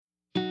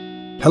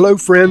Hello,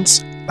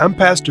 friends. I'm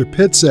Pastor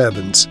Pitts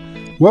Evans.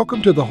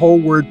 Welcome to the Whole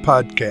Word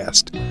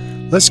Podcast.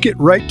 Let's get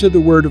right to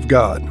the Word of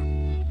God.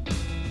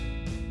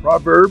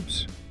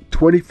 Proverbs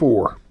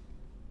 24.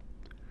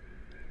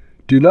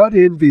 Do not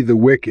envy the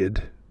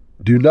wicked.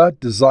 Do not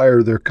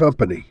desire their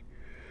company.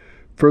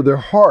 For their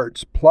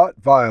hearts plot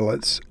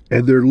violence,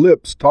 and their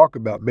lips talk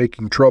about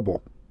making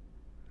trouble.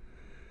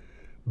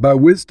 By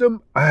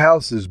wisdom a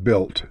house is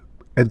built,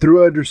 and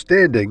through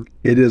understanding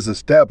it is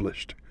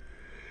established.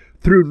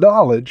 Through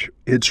knowledge,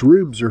 its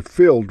rooms are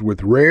filled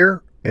with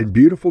rare and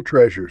beautiful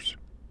treasures.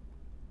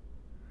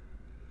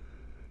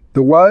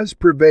 The wise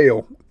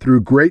prevail through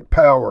great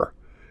power,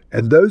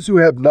 and those who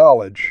have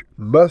knowledge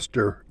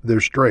muster their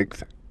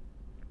strength.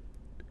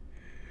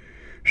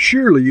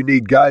 Surely you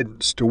need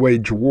guidance to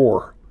wage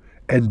war,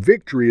 and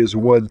victory is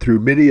won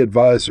through many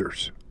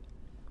advisers.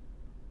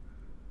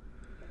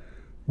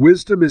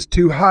 Wisdom is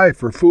too high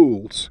for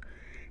fools.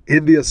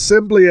 In the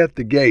assembly at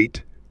the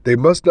gate, they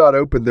must not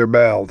open their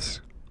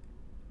mouths.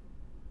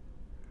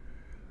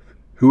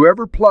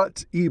 Whoever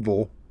plots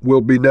evil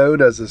will be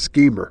known as a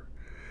schemer.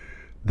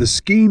 The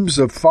schemes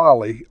of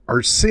folly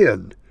are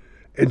sin,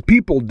 and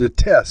people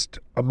detest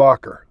a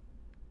mocker.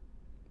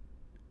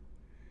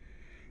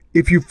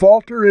 If you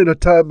falter in a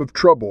time of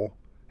trouble,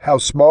 how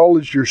small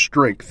is your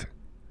strength?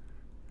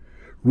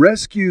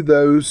 Rescue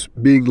those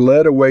being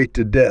led away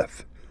to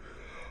death.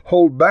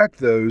 Hold back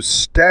those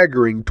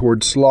staggering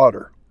toward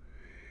slaughter.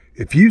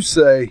 If you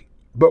say,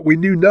 "But we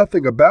knew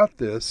nothing about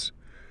this,"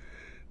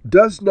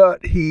 does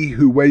not he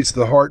who weighs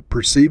the heart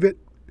perceive it?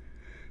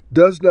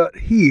 Does not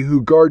he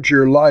who guards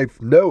your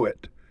life know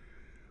it?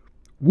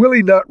 Will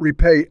he not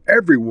repay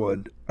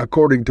everyone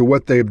according to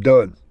what they have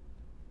done?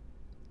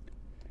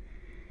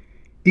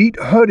 Eat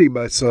honey,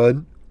 my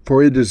son,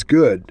 for it is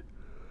good.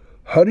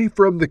 Honey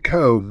from the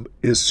comb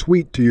is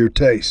sweet to your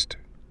taste.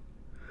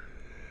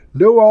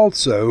 Know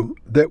also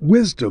that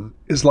wisdom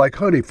is like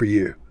honey for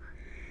you.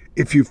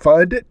 If you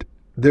find it,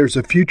 there's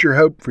a future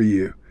hope for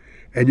you,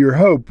 and your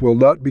hope will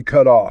not be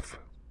cut off.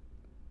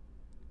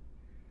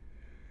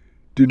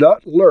 Do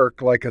not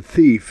lurk like a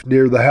thief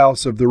near the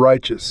house of the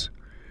righteous.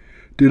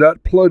 Do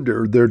not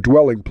plunder their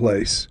dwelling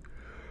place.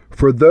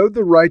 For though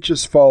the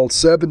righteous fall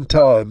 7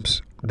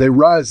 times, they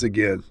rise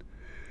again,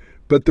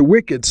 but the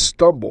wicked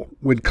stumble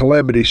when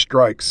calamity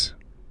strikes.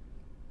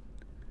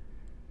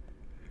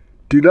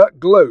 Do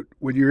not gloat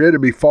when your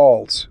enemy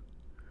falls.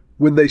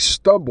 When they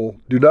stumble,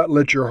 do not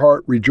let your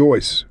heart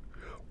rejoice,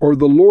 or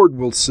the Lord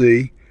will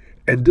see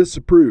and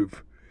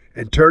disapprove,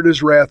 and turn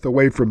his wrath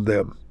away from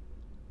them.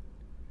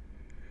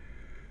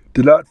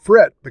 Do not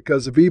fret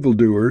because of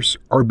evildoers,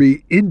 or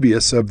be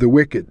envious of the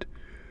wicked.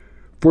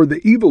 For the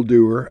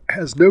evildoer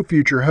has no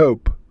future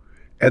hope,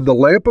 and the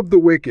lamp of the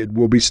wicked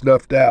will be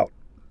snuffed out.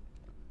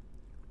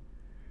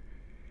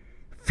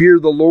 Fear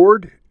the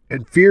Lord,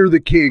 and fear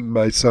the king,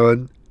 my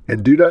son,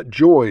 and do not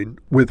join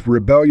with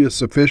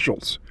rebellious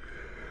officials.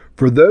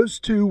 For those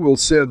two will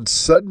send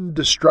sudden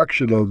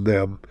destruction on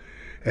them,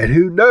 and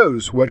who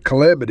knows what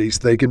calamities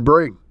they can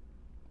bring.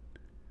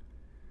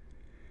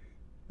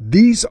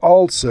 These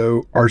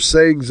also are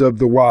sayings of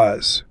the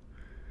wise.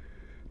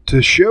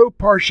 To show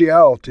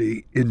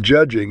partiality in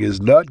judging is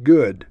not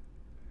good.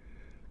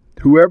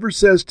 Whoever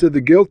says to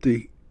the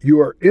guilty, "You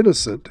are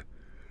innocent,"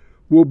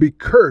 will be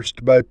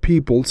cursed by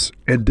peoples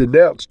and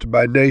denounced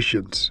by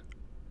nations.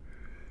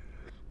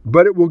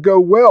 But it will go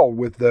well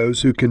with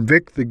those who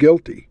convict the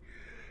guilty,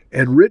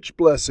 and rich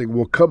blessing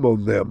will come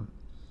on them.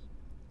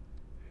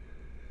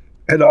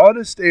 An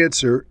honest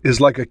answer is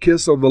like a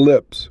kiss on the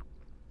lips.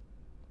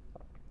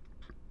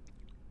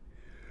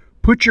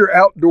 Put your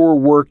outdoor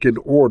work in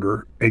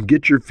order and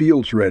get your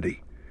fields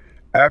ready.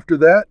 After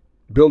that,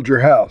 build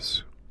your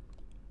house.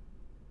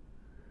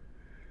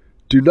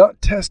 Do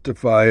not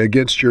testify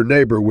against your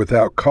neighbor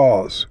without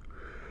cause.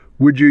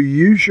 Would you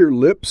use your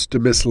lips to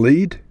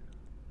mislead?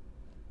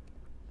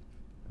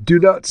 Do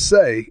not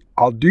say,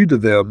 "I'll do to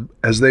them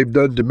as they've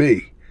done to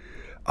me.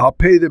 I'll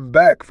pay them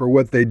back for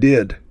what they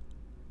did."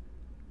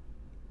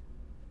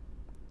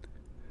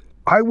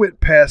 I went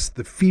past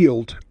the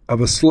field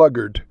of a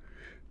sluggard,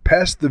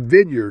 past the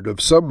vineyard of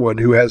someone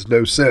who has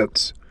no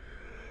sense.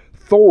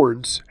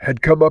 Thorns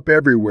had come up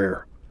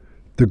everywhere.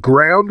 The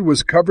ground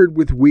was covered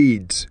with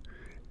weeds,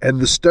 and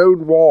the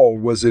stone wall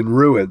was in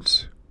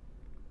ruins.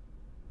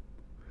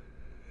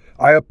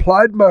 I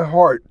applied my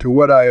heart to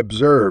what I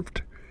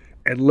observed,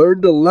 and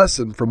learned a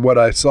lesson from what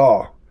I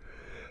saw.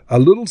 A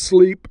little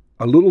sleep,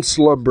 a little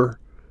slumber,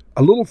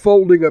 a little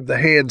folding of the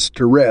hands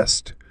to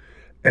rest,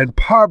 and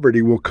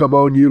poverty will come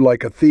on you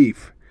like a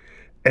thief,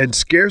 and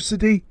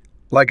scarcity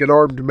like an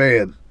armed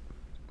man.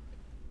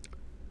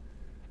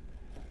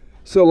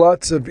 So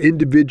lots of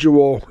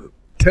individual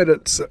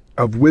tenets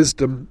of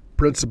wisdom,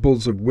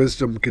 principles of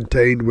wisdom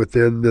contained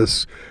within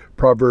this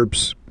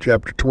Proverbs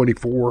chapter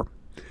 24.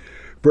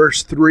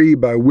 Verse 3,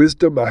 by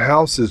wisdom a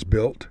house is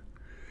built,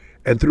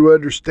 and through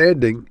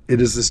understanding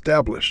it is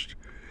established.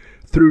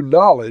 Through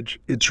knowledge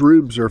its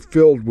rooms are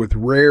filled with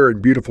rare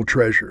and beautiful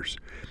treasures.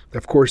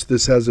 Of course,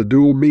 this has a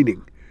dual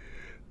meaning.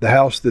 The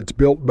house that's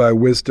built by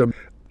wisdom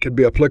can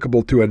be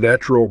applicable to a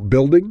natural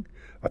building,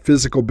 a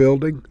physical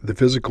building. The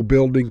physical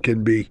building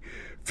can be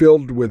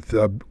filled with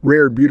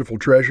rare and beautiful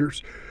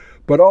treasures,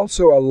 but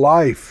also a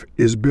life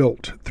is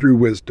built through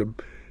wisdom,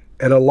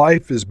 and a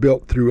life is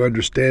built through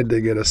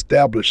understanding and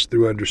established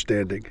through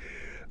understanding.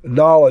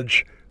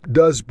 Knowledge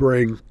does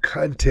bring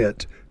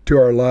content to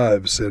our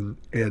lives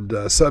and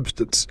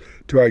substance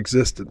to our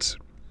existence.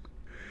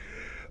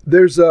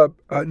 There's an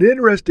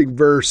interesting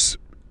verse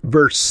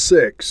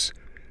 6,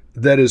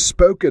 that is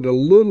spoken a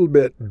little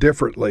bit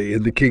differently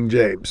in the King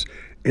James.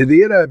 In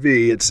the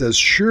NIV, it says,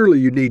 "Surely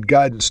you need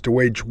guidance to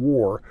wage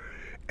war."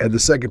 And the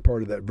second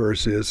part of that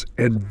verse is,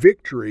 "And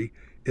victory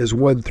is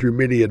won through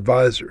many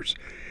advisors."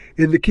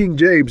 In the King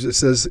James, it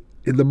says,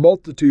 "In the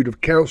multitude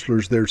of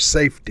counselors, there's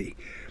safety."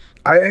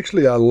 I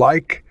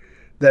like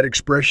that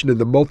expression, "in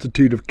the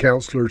multitude of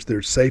counselors,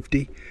 there's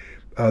safety."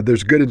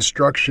 There's good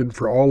instruction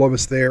for all of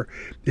us there.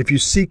 If you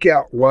seek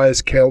out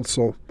wise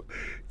counsel,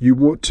 you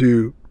want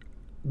to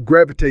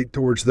gravitate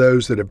towards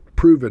those that have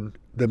proven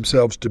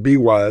themselves to be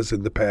wise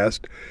in the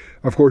past.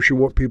 Of course, you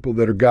want people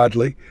that are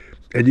godly,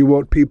 and you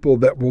want people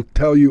that will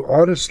tell you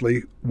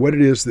honestly what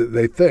it is that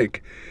they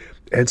think.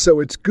 And so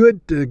it's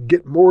good to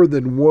get more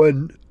than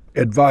one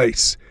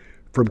advice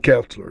from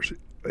counselors.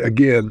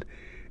 Again,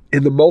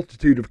 in the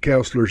multitude of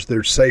counselors,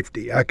 there's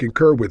safety. I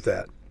concur with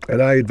that,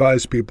 and I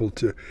advise people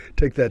to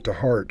take that to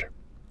heart.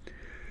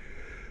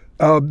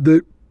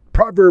 The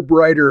proverb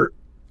writer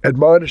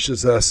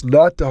admonishes us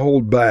not to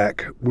hold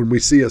back when we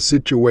see a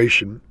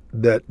situation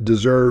that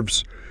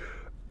deserves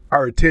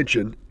our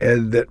attention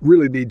and that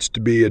really needs to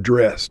be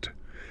addressed.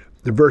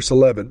 In verse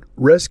 11,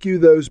 "Rescue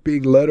those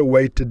being led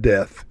away to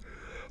death.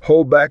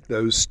 Hold back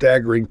those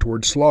staggering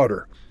toward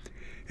slaughter.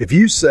 If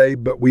you say,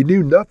 'But we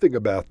knew nothing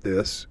about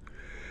this,'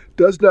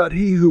 does not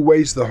he who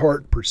weighs the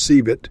heart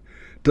perceive it?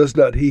 Does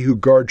not he who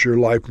guards your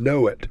life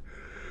know it?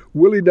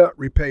 Will he not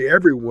repay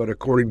everyone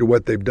according to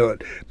what they've done?"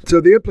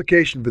 So the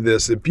implication for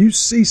this, if you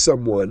see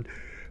someone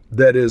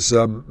that is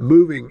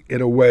moving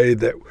in a way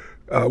that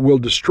will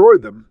destroy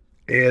them,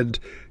 and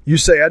you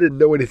say, "I didn't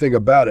know anything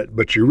about it,"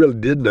 but you really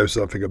did know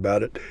something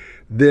about it,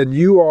 then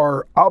you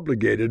are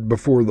obligated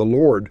before the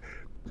Lord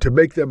to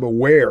make them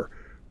aware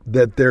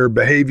that their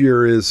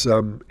behavior is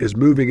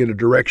moving in a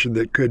direction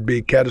that could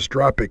be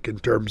catastrophic in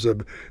terms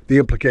of the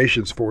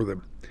implications for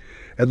them.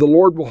 And the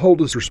Lord will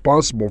hold us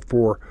responsible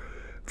for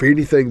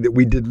anything that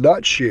we did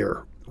not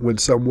share when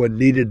someone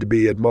needed to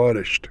be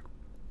admonished.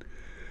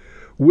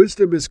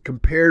 Wisdom is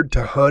compared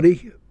to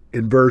honey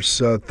in verse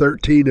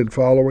 13 and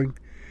following.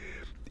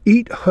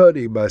 "Eat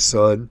honey, my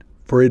son,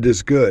 for it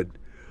is good.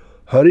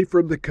 Honey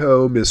from the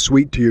comb is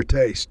sweet to your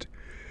taste.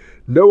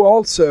 Know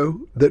also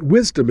that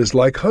wisdom is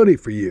like honey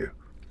for you.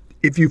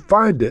 If you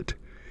find it,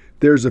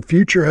 there's a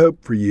future hope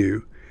for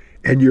you,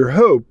 and your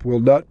hope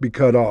will not be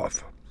cut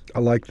off."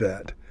 I like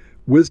that.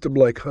 Wisdom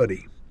like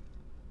honey.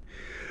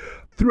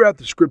 Throughout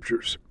the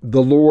scriptures,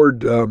 the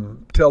Lord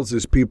tells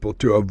his people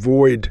to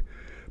avoid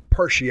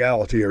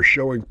partiality or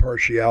showing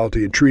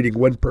partiality and treating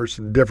one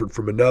person different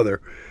from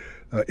another.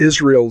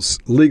 Israel's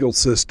legal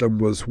system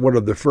was one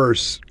of the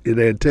first in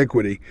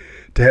antiquity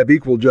to have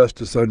equal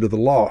justice under the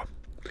law.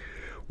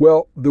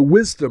 Well, the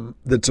wisdom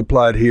that's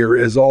applied here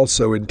is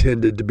also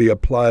intended to be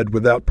applied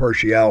without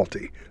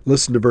partiality.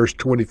 Listen to verse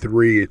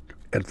 23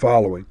 and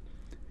following.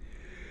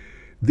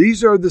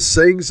 "These are the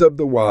sayings of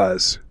the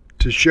wise.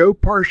 To show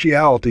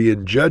partiality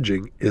in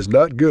judging is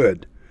not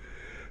good.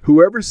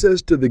 Whoever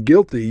says to the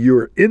guilty, 'You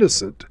are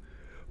innocent,'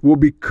 will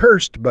be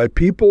cursed by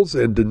peoples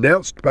and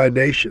denounced by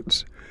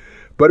nations.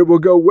 But it will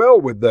go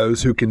well with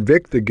those who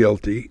convict the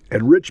guilty,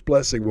 and rich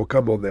blessing will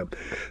come on them."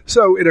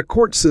 So in a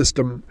court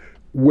system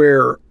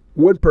where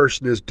one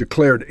person is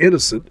declared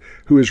innocent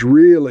who is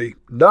really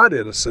not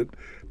innocent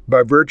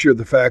by virtue of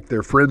the fact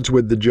they're friends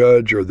with the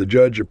judge, or the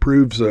judge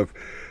approves of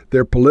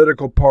their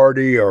political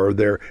party or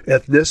their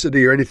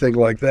ethnicity or anything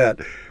like that,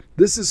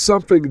 this is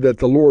something that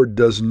the Lord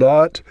does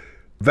not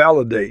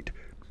validate.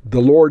 The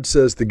Lord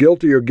says the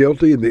guilty are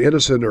guilty and the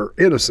innocent are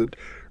innocent,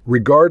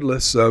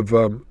 regardless of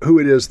who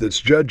it is that's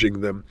judging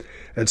them.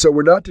 And so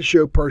we're not to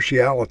show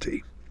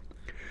partiality.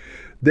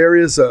 There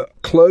is a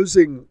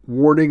closing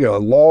warning, a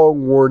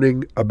long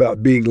warning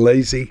about being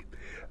lazy.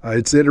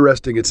 It's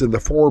interesting. It's in the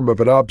form of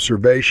an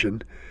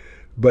observation,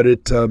 but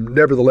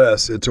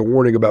nevertheless, it's a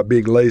warning about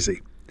being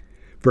lazy.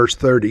 Verse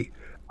 30,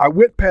 "I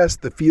went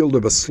past the field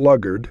of a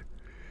sluggard,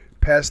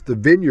 past the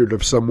vineyard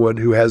of someone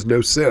who has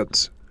no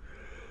sense.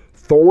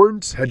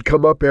 Thorns had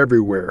come up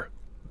everywhere.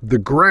 The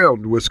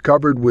ground was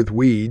covered with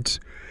weeds,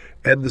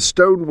 and the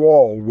stone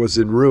wall was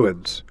in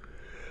ruins.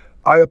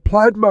 I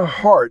applied my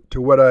heart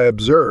to what I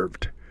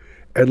observed,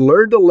 and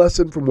learned a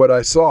lesson from what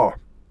I saw.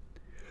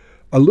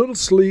 A little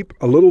sleep,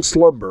 a little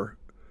slumber,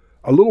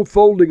 a little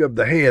folding of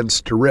the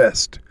hands to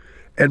rest,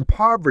 and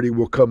poverty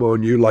will come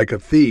on you like a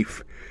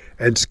thief,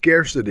 and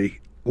scarcity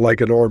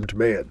like an armed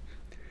man."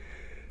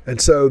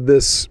 And so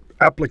this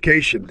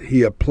application,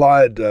 he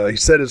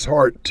set his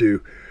heart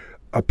to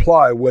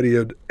apply what he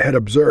had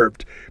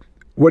observed.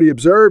 What he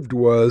observed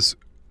was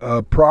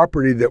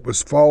property that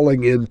was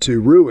falling into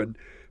ruin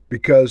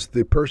because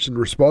the person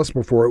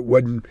responsible for it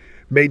wasn't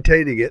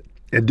maintaining it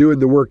and doing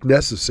the work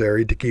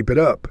necessary to keep it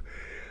up.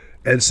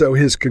 And so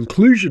his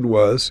conclusion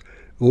was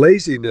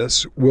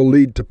laziness will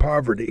lead to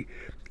poverty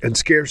and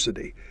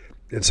scarcity.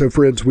 And so,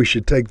 friends, we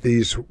should take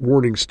these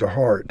warnings to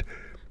heart.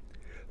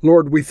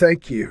 Lord, we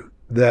thank you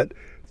that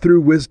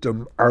through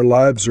wisdom our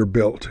lives are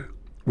built.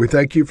 We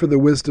thank you for the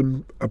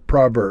wisdom of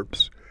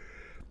Proverbs.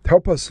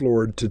 Help us,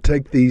 Lord, to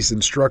take these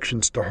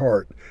instructions to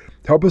heart.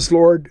 Help us,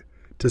 Lord,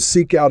 to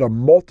seek out a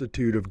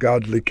multitude of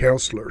godly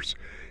counselors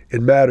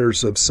in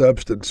matters of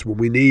substance when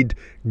we need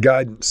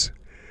guidance.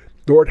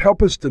 Lord,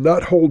 help us to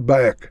not hold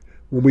back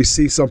when we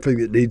see something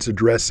that needs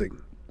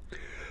addressing.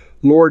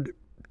 Lord,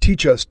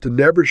 teach us to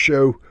never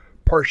show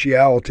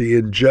partiality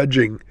in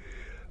judging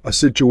a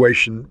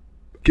situation,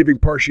 giving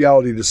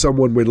partiality to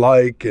someone we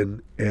like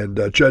and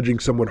judging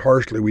someone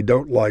harshly we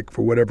don't like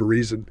for whatever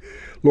reason.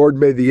 Lord,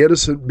 may the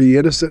innocent be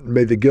innocent and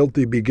may the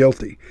guilty be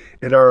guilty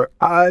in our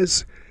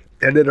eyes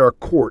and in our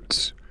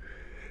courts.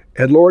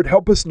 And Lord,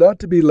 help us not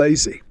to be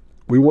lazy.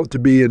 We want to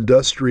be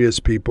industrious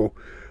people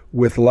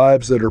with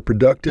lives that are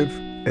productive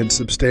and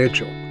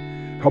substantial.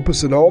 Help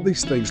us in all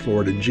these things,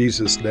 Lord, in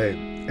Jesus'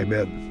 name.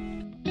 Amen.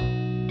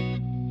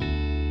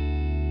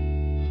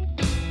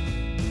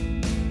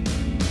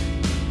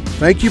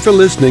 Thank you for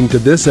listening to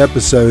this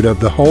episode of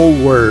The Whole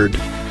Word.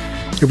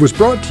 It was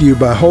brought to you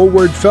by Whole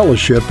Word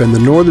Fellowship and the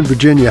Northern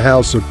Virginia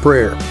House of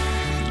Prayer.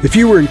 If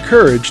you were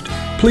encouraged,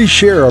 please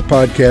share our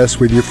podcast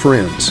with your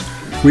friends.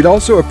 We'd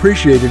also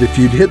appreciate it if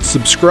you'd hit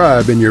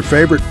subscribe in your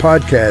favorite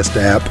podcast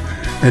app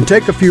and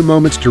take a few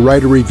moments to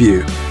write a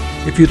review.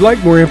 If you'd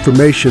like more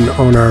information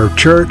on our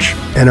church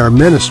and our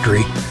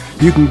ministry,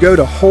 you can go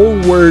to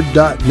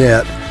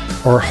wholeword.net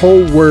or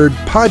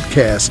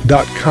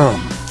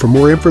wholewordpodcast.com for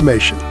more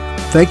information.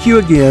 Thank you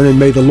again, and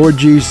may the Lord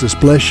Jesus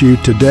bless you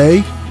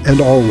today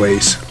and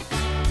always.